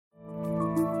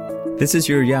This is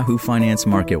your Yahoo Finance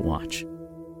Market Watch.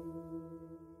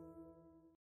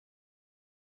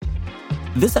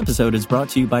 This episode is brought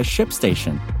to you by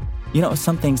ShipStation. You know,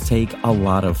 some things take a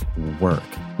lot of work,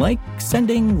 like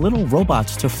sending little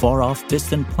robots to far-off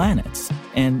distant planets.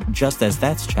 And just as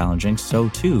that's challenging, so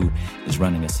too is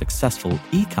running a successful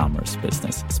e-commerce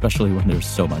business, especially when there's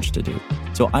so much to do.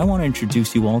 So I want to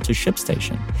introduce you all to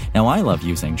ShipStation. Now, I love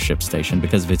using ShipStation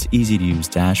because of its easy-to-use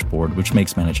dashboard, which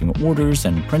makes managing orders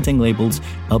and printing labels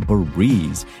a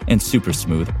breeze and super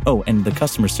smooth. Oh, and the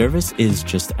customer service is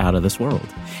just out of this world.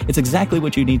 It's exactly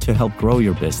what you need to help grow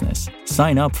your business.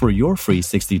 Sign up for your free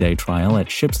 60-day trial at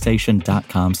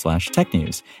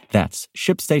shipstation.com/technews. That's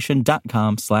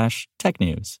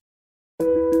shipstation.com/technews.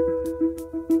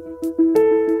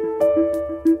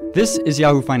 This is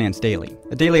Yahoo Finance Daily,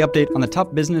 a daily update on the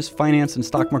top business, finance, and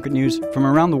stock market news from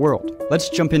around the world. Let's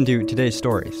jump into today's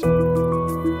stories.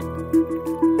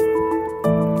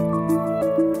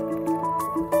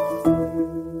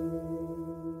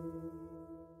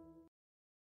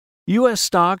 U.S.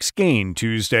 stocks gained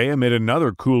Tuesday amid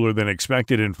another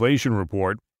cooler-than-expected inflation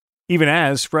report, even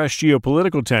as fresh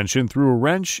geopolitical tension threw a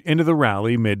wrench into the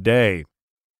rally midday.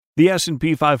 The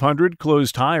S&P 500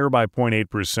 closed higher by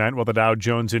 0.8%, while the Dow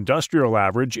Jones Industrial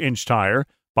Average inched higher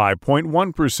by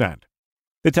 0.1%.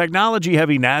 The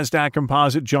technology-heavy Nasdaq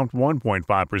Composite jumped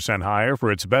 1.5% higher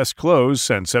for its best close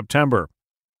since September.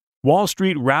 Wall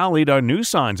Street rallied on new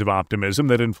signs of optimism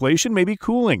that inflation may be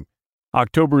cooling.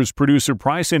 October's Producer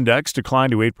Price Index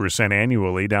declined to 8%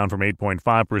 annually, down from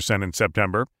 8.5% in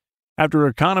September, after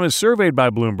economists surveyed by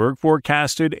Bloomberg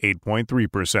forecasted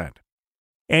 8.3%.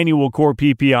 Annual core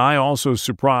PPI also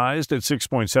surprised at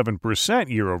 6.7%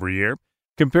 year-over-year,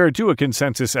 compared to a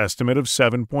consensus estimate of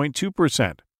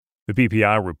 7.2%. The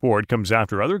PPI report comes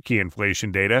after other key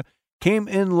inflation data came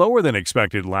in lower than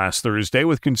expected last Thursday,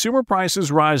 with consumer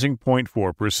prices rising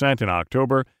 0.4% in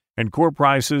October and core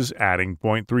prices adding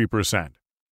 0.3%.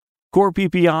 Core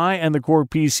PPI and the core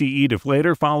PCE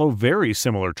deflator follow very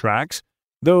similar tracks,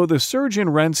 though the surge in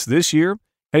rents this year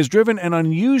has driven an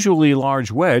unusually large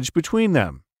wedge between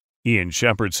them. Ian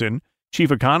Shepherdson,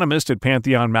 chief economist at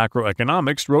Pantheon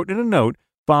Macroeconomics, wrote in a note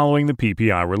following the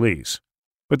PPI release.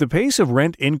 But the pace of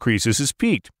rent increases has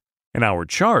peaked, and our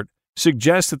chart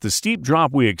suggests that the steep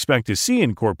drop we expect to see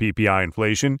in core PPI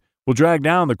inflation will drag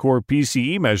down the core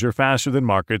PCE measure faster than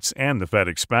markets and the Fed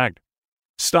expect.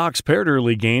 Stocks paired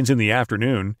early gains in the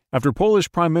afternoon after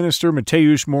Polish Prime Minister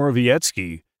Mateusz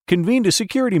Morawiecki convened a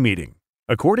security meeting.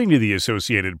 According to the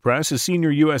Associated Press, a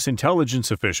senior U.S.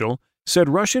 intelligence official said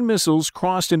Russian missiles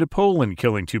crossed into Poland,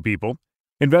 killing 2 people.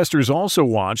 Investors also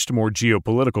watched more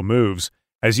geopolitical moves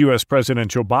as U.S.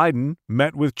 President Joe Biden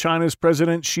met with China's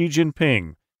President Xi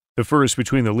Jinping, the first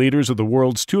between the leaders of the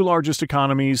world's 2 largest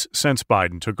economies since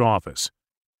Biden took office.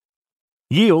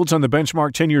 Yields on the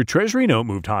benchmark 10-year Treasury note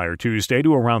moved higher Tuesday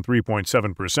to around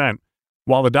 3.7%,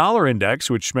 while the dollar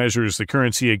index, which measures the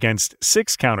currency against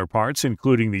 6 counterparts,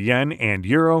 including the yen and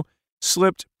euro,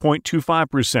 slipped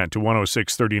 0.25% to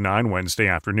 106.39 Wednesday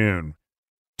afternoon.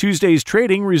 Tuesday's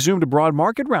trading resumed a broad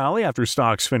market rally after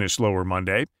stocks finished lower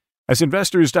Monday, as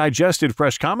investors digested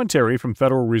fresh commentary from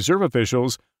Federal Reserve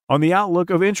officials on the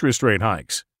outlook of interest rate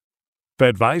hikes.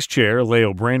 Fed Vice Chair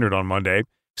Lael Brainerd on Monday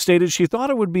stated she thought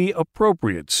it would be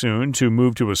appropriate soon to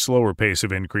move to a slower pace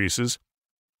of increases.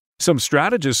 Some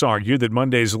strategists argued that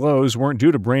Monday's lows weren't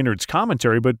due to Brainerd's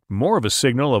commentary, but more of a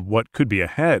signal of what could be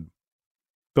ahead.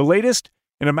 The latest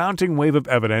in a mounting wave of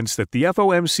evidence that the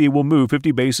FOMC will move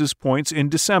 50 basis points in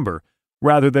December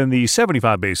rather than the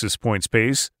 75 basis points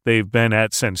pace they've been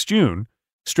at since June,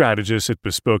 strategists at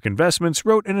Bespoke Investments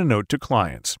wrote in a note to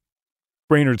clients.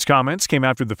 Brainerd's comments came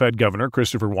after the Fed Governor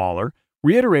Christopher Waller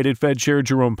reiterated Fed Chair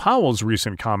Jerome Powell's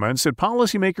recent comments that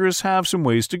policymakers have some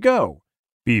ways to go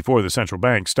before the central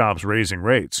bank stops raising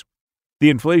rates. The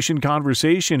inflation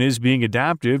conversation is being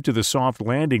adaptive to the soft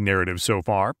landing narrative so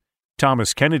far.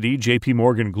 Thomas Kennedy, J.P.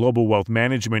 Morgan Global Wealth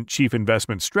Management Chief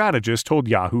Investment Strategist, told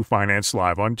Yahoo Finance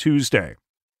Live on Tuesday.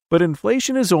 But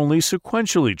inflation is only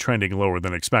sequentially trending lower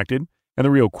than expected, and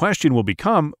the real question will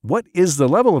become, what is the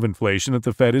level of inflation that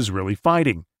the Fed is really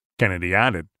fighting? Kennedy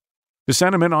added. The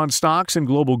sentiment on stocks and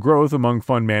global growth among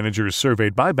fund managers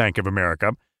surveyed by Bank of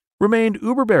America remained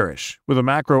uber bearish, with a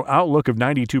macro outlook of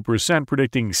 92%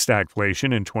 predicting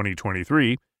stagflation in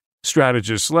 2023.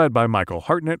 Strategists led by Michael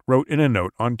Hartnett wrote in a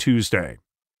note on Tuesday.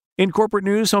 In corporate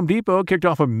news, Home Depot kicked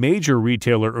off a major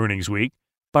retailer earnings week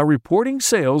by reporting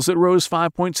sales that rose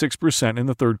 5.6% in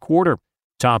the third quarter,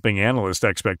 topping analyst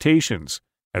expectations,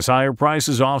 as higher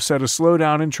prices offset a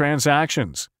slowdown in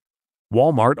transactions.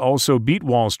 Walmart also beat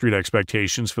Wall Street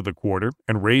expectations for the quarter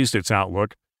and raised its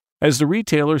outlook. as the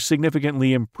retailer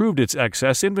significantly improved its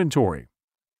excess inventory.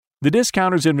 The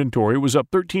discounter's inventory was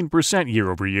up 13% year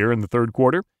over year in the third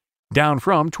quarter, down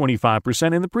from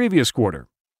 25% in the previous quarter.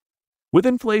 With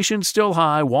inflation still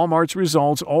high, Walmart's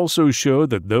results also show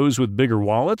that those with bigger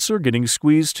wallets are getting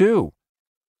squeezed too.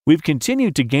 We've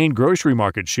continued to gain grocery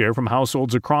market share from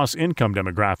households across income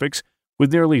demographics,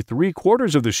 with nearly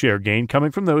 3/4 of the share gain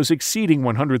coming from those exceeding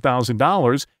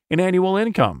 $100,000 in annual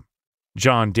income.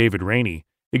 John David Rainey,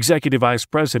 Executive Vice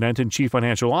President and Chief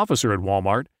Financial Officer at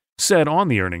Walmart, said on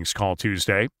the earnings call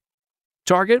Tuesday.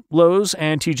 Target, Lowe's,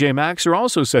 and TJ Maxx are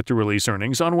also set to release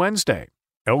earnings on Wednesday.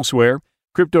 Elsewhere,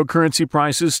 cryptocurrency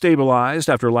prices stabilized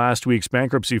after last week's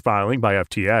bankruptcy filing by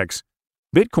FTX.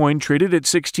 Bitcoin traded at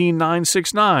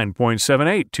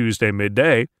 16,969.78 Tuesday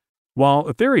midday, while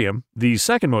Ethereum, the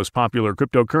second most popular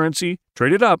cryptocurrency,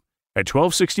 traded up at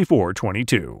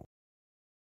 1264.22.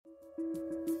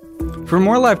 For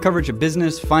more live coverage of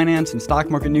business, finance, and stock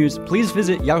market news, please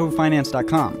visit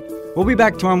yahoofinance.com. We'll be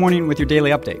back tomorrow morning with your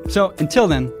daily update. So until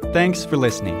then, thanks for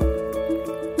listening.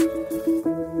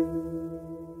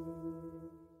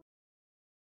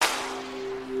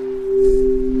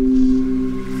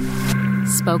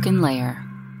 Spoken Layer.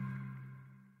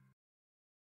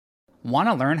 Want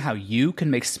to learn how you can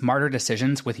make smarter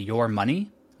decisions with your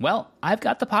money? Well, I've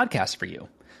got the podcast for you.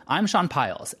 I'm Sean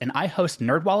Piles, and I host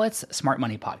NerdWallet's Smart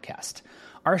Money Podcast.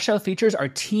 Our show features our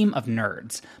team of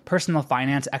nerds, personal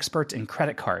finance experts in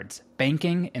credit cards,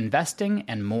 banking, investing,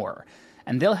 and more.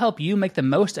 And they'll help you make the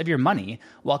most of your money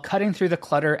while cutting through the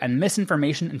clutter and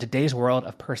misinformation in today's world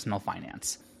of personal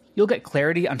finance. You'll get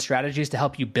clarity on strategies to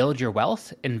help you build your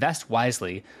wealth, invest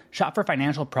wisely, shop for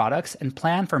financial products, and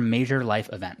plan for major life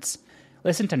events.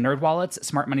 Listen to NerdWallet's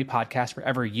Smart Money Podcast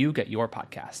wherever you get your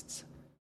podcasts.